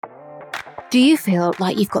Do you feel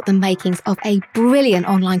like you've got the makings of a brilliant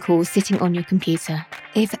online course sitting on your computer?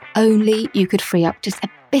 If only you could free up just a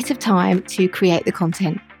bit of time to create the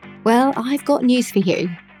content. Well, I've got news for you.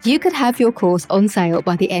 You could have your course on sale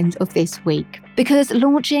by the end of this week, because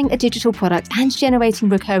launching a digital product and generating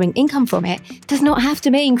recurring income from it does not have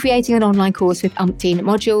to mean creating an online course with umpteen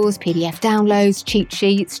modules, PDF downloads, cheat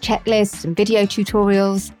sheets, checklists, and video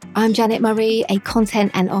tutorials. I'm Janet Murray, a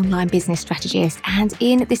content and online business strategist, and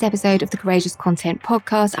in this episode of the Courageous Content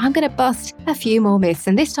Podcast, I'm going to bust a few more myths,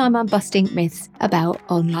 and this time I'm busting myths about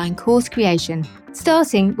online course creation,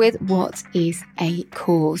 starting with what is a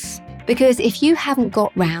course. Because if you haven't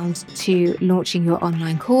got round to launching your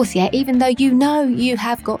online course yet, even though you know you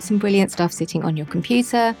have got some brilliant stuff sitting on your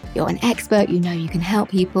computer, you're an expert, you know you can help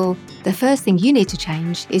people, the first thing you need to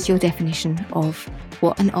change is your definition of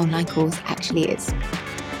what an online course actually is.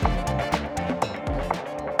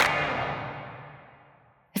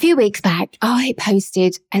 A few weeks back, I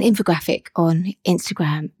posted an infographic on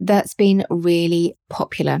Instagram that's been really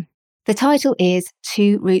popular. The title is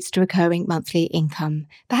 2 Routes to Recurring Monthly Income.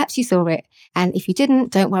 Perhaps you saw it, and if you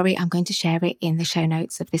didn't, don't worry, I'm going to share it in the show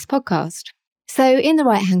notes of this podcast. So in the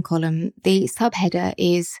right-hand column, the subheader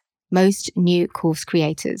is Most New Course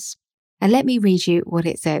Creators. And let me read you what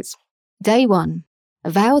it says. Day 1,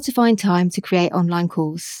 vow to find time to create online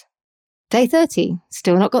course. Day 30,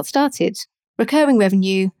 still not got started. Recurring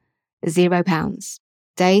revenue, £0.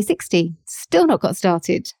 Day 60, still not got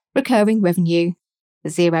started. Recurring revenue,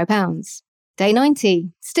 £0. Day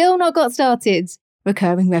 90, still not got started.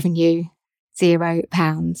 Recurring revenue,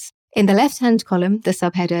 £0. In the left-hand column, the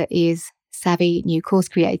subheader is Savvy New Course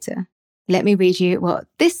Creator. Let me read you what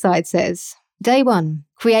this side says. Day 1,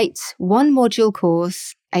 create 1 module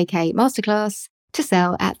course, aka masterclass, to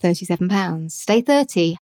sell at £37. Day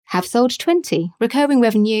 30, have sold 20. Recurring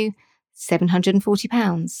revenue,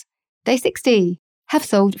 £740. Day 60, have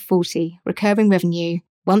sold 40. Recurring revenue,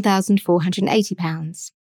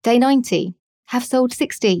 £1,480. Day 90, have sold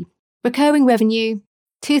 60. Recurring revenue,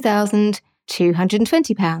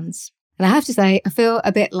 £2,220. And I have to say, I feel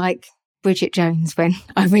a bit like Bridget Jones when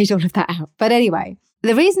I read all of that out. But anyway,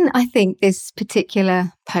 the reason I think this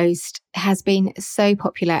particular post has been so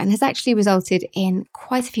popular and has actually resulted in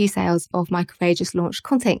quite a few sales of my Courageous Launch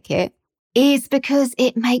content kit is because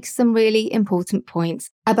it makes some really important points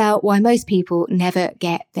about why most people never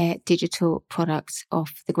get their digital products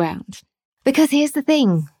off the ground. Because here's the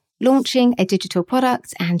thing, launching a digital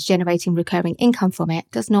product and generating recurring income from it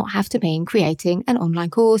does not have to mean creating an online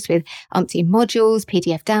course with umpteen modules,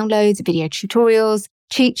 PDF downloads, video tutorials,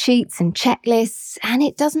 cheat sheets and checklists. And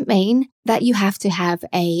it doesn't mean that you have to have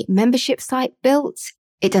a membership site built.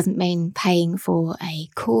 It doesn't mean paying for a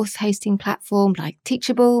course hosting platform like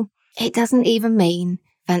Teachable. It doesn't even mean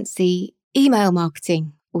fancy email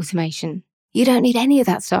marketing automation. You don't need any of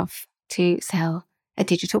that stuff to sell a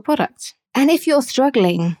digital product. And if you're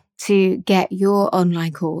struggling to get your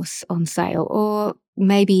online course on sale, or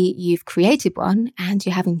maybe you've created one and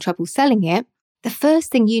you're having trouble selling it, the first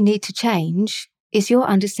thing you need to change is your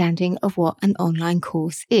understanding of what an online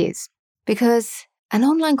course is. Because an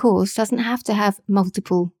online course doesn't have to have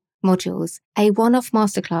multiple modules. A one-off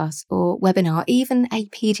masterclass or webinar, even a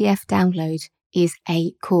PDF download is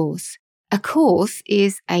a course. A course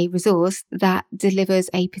is a resource that delivers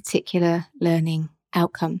a particular learning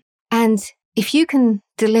outcome. And if you can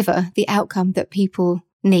deliver the outcome that people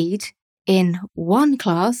need in one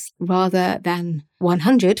class rather than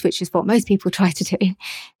 100, which is what most people try to do,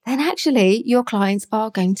 then actually your clients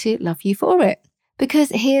are going to love you for it.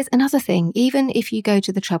 Because here's another thing, even if you go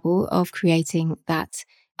to the trouble of creating that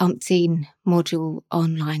umpteen module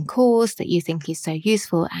online course that you think is so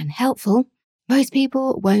useful and helpful, most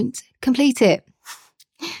people won't complete it.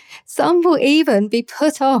 Some will even be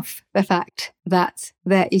put off the fact that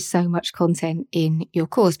there is so much content in your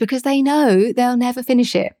course because they know they'll never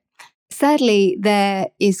finish it. Sadly, there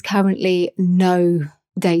is currently no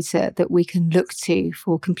data that we can look to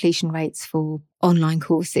for completion rates for online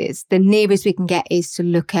courses. The nearest we can get is to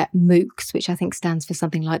look at MOOCs, which I think stands for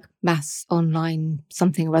something like Mass Online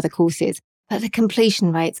something or other courses. But the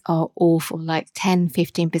completion rates are awful, like 10,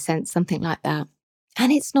 15%, something like that.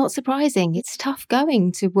 And it's not surprising. It's tough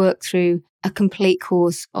going to work through a complete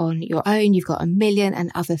course on your own. You've got a million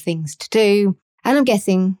and other things to do. And I'm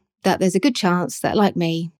guessing that there's a good chance that, like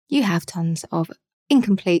me, you have tons of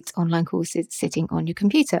incomplete online courses sitting on your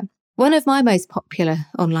computer. One of my most popular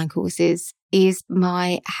online courses is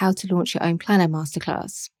my How to Launch Your Own Planner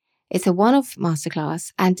Masterclass. It's a one-off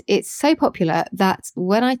masterclass, and it's so popular that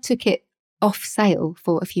when I took it off sale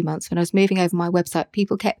for a few months, when I was moving over my website,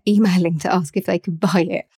 people kept emailing to ask if they could buy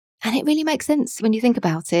it. And it really makes sense when you think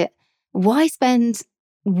about it. Why spend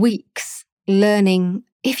weeks learning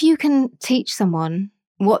if you can teach someone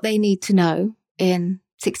what they need to know in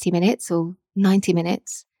 60 minutes or 90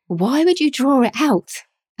 minutes? Why would you draw it out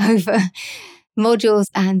over modules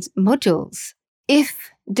and modules?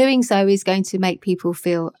 If doing so is going to make people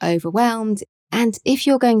feel overwhelmed, and if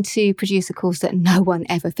you're going to produce a course that no one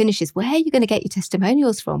ever finishes, where are you going to get your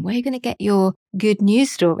testimonials from? Where are you going to get your good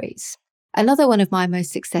news stories? Another one of my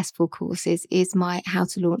most successful courses is my How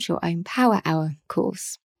to Launch Your Own Power Hour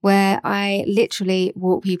course, where I literally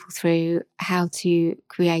walk people through how to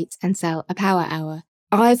create and sell a power hour.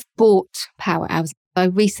 I've bought power hours. I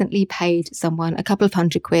recently paid someone a couple of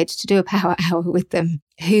 £100 to do a power hour with them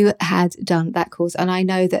who had done that course. And I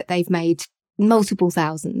know that they've made multiple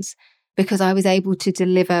thousands because I was able to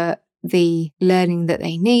deliver the learning that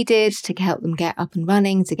they needed to help them get up and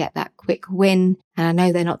running, to get that quick win. And I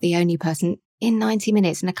know they're not the only person. In 90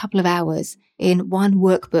 minutes, in a couple of hours, in one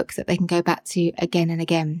workbook that they can go back to again and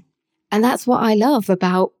again. And that's what I love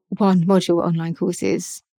about one module online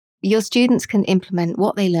courses. Your students can implement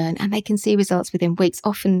what they learn and they can see results within weeks,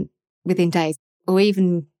 often within days, or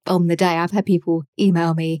even on the day. I've had people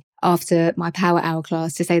email me after my power hour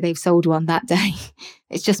class to say they've sold one that day.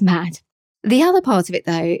 It's just mad. The other part of it,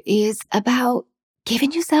 though, is about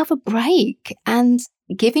giving yourself a break and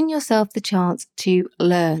giving yourself the chance to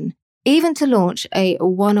learn. Even to launch a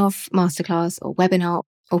one-off masterclass or webinar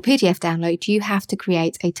or PDF download, you have to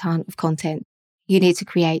create a ton of content. You need to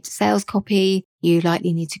create sales copy. You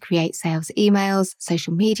likely need to create sales emails,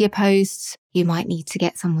 social media posts. You might need to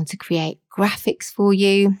get someone to create graphics for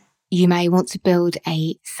you. You may want to build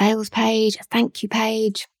a sales page, a thank you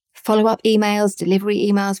page, follow-up emails, delivery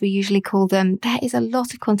emails, we usually call them. There is a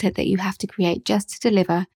lot of content that you have to create just to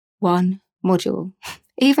deliver one module.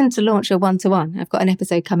 Even to launch a one-to-one. I've got an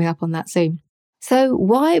episode coming up on that soon. So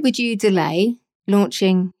why would you delay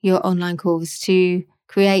launching your online course to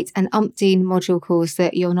create an umpteen module course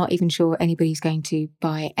that you're not even sure anybody's going to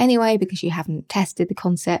buy anyway because you haven't tested the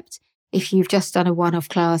concept? If you've just done a one-off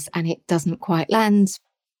class and it doesn't quite land,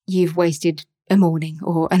 you've wasted a morning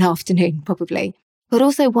or an afternoon probably. But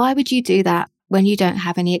also, why would you do that when you don't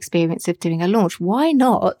have any experience of doing a launch? Why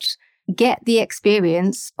not get the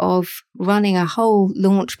experience of running a whole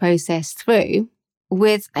launch process through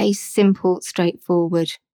with a simple,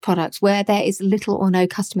 straightforward product where there is little or no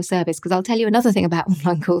customer service? Because I'll tell you another thing about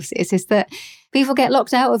online courses is that people get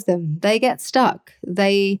locked out of them. They get stuck.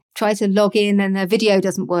 They try to log in and their video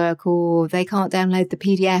doesn't work, or they can't download the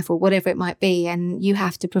PDF or whatever it might be. And you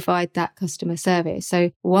have to provide that customer service. So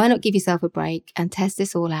why not give yourself a break and test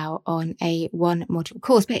this all out on a one module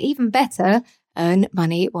course? But even better, earn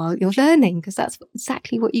money while you're learning, because that's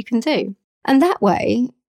exactly what you can do. And that way,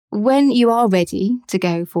 when you are ready to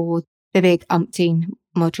go for the big umpteen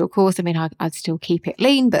module course, I mean, I'd still keep it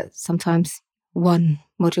lean, but sometimes one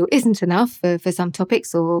module isn't enough for some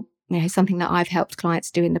topics, or something that I've helped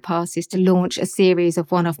clients do in the past is to launch a series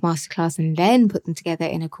of one-off masterclass and then put them together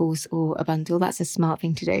in a course or a bundle. That's a smart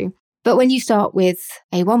thing to do. But when you start with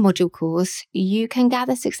a one module course, you can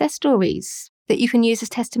gather success stories that you can use as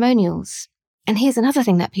testimonials. And here's another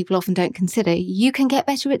thing that people often don't consider. You can get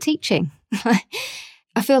better at teaching.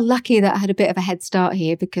 I feel lucky that I had a bit of a head start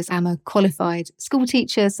here because I'm a qualified school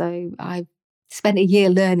teacher. So I spent a year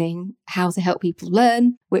learning how to help people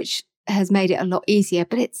learn, which has made it a lot easier,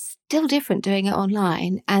 but it's still different doing it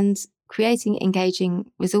online and creating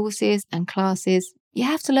engaging resources and classes. You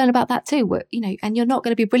have to learn about that too, and you're not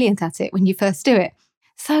going to be brilliant at it when you first do it.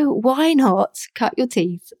 So why not cut your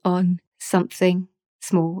teeth on something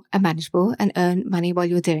small and manageable and earn money while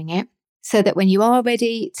you're doing it, so that when you are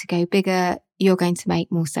ready to go bigger, you're going to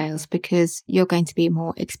make more sales because you're going to be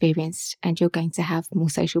more experienced and you're going to have more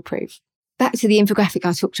social proof. Back to the infographic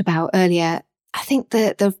I talked about earlier, I think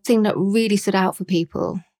the thing that really stood out for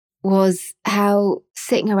people was how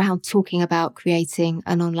sitting around talking about creating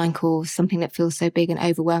an online course, something that feels so big and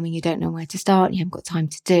overwhelming, you don't know where to start, you haven't got time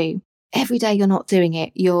to do. Every day you're not doing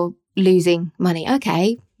it, you're losing money.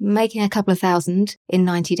 Okay, making a couple of thousand in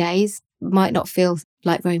 90 days might not feel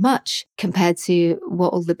like very much compared to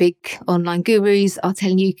what all the big online gurus are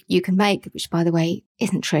telling you you can make, which, by the way,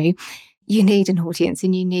 isn't true. You need an audience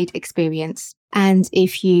and you need experience. And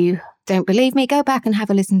if you don't believe me, go back and have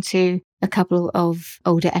a listen to a couple of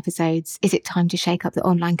older episodes. Is it time to shake up the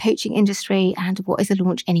online coaching industry? And what is a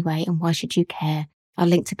launch anyway? And why should you care? I'll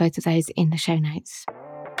link to both of those in the show notes.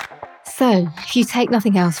 So, if you take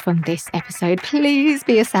nothing else from this episode, please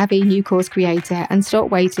be a savvy new course creator and stop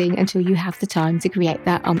waiting until you have the time to create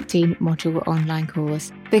that umpteen module online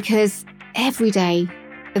course. Because every day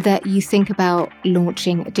that you think about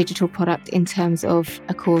launching a digital product in terms of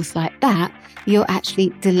a course like that, you're actually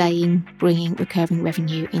delaying bringing recurring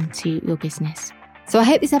revenue into your business. So I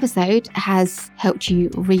hope this episode has helped you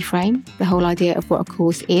reframe the whole idea of what a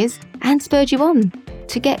course is and spurred you on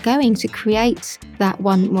to get going to create that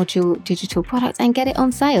one module digital product and get it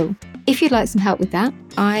on sale. If you'd like some help with that,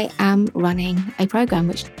 I am running a program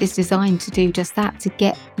which is designed to do just that, to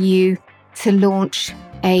get you to launch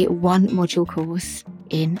a one module course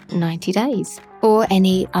in 90 days or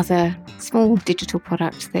any other small digital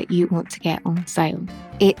product that you want to get on sale.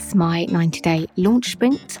 It's my 90-day launch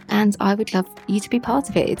sprint and I would love you to be part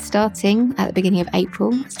of it. It's starting at the beginning of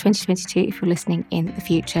April. It's 2022 if you're listening in the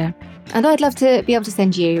future. And I'd love to be able to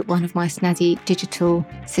send you one of my Snazzy digital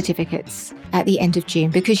certificates at the end of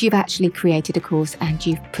June because you've actually created a course and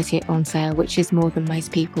you've put it on sale, which is more than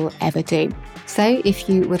most people ever do. So if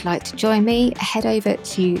you would like to join me, head over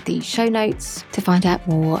to the show notes to find out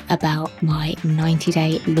more about my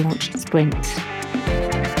 90-day launch sprint.